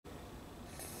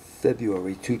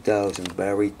February 2000,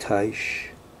 Barry Tische,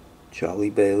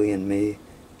 Charlie Bailey and me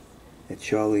at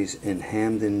Charlie's in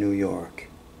Hamden, New York.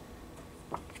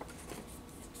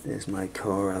 There's my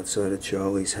car outside of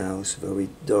Charlie's house. Very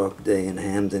dark day in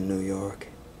Hamden, New York.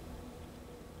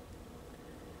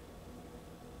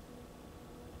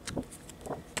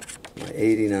 My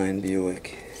 '89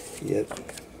 Buick. Yep.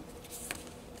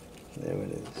 There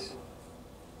it is.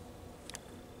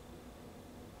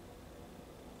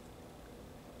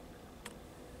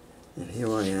 And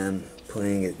here I am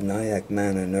playing at Nyack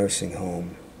Manor Nursing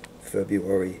Home,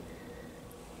 February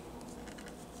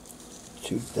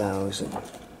 2000.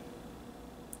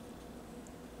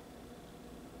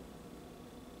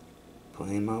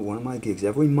 Playing one of my gigs.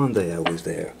 Every Monday I was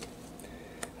there.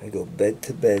 I go bed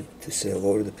to bed to say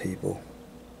hello to the people.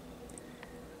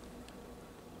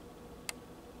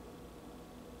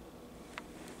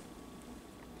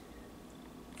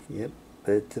 Yep,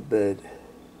 bed to bed.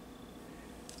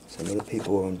 Some of the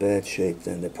people are in bad shape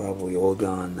then. They're probably all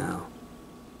gone now.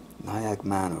 Nyack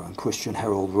Manor on Christian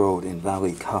Herald Road in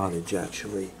Valley Cottage,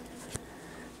 actually.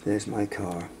 There's my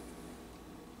car.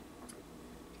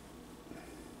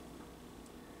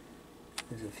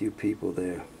 There's a few people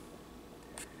there.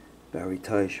 Barry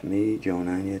Tische, me, Joe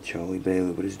Nania, Charlie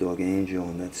Bailey with his dog Angel,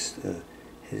 and that's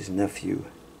his nephew,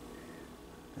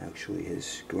 actually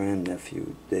his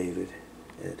grandnephew, David,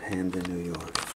 at Hamden, New York.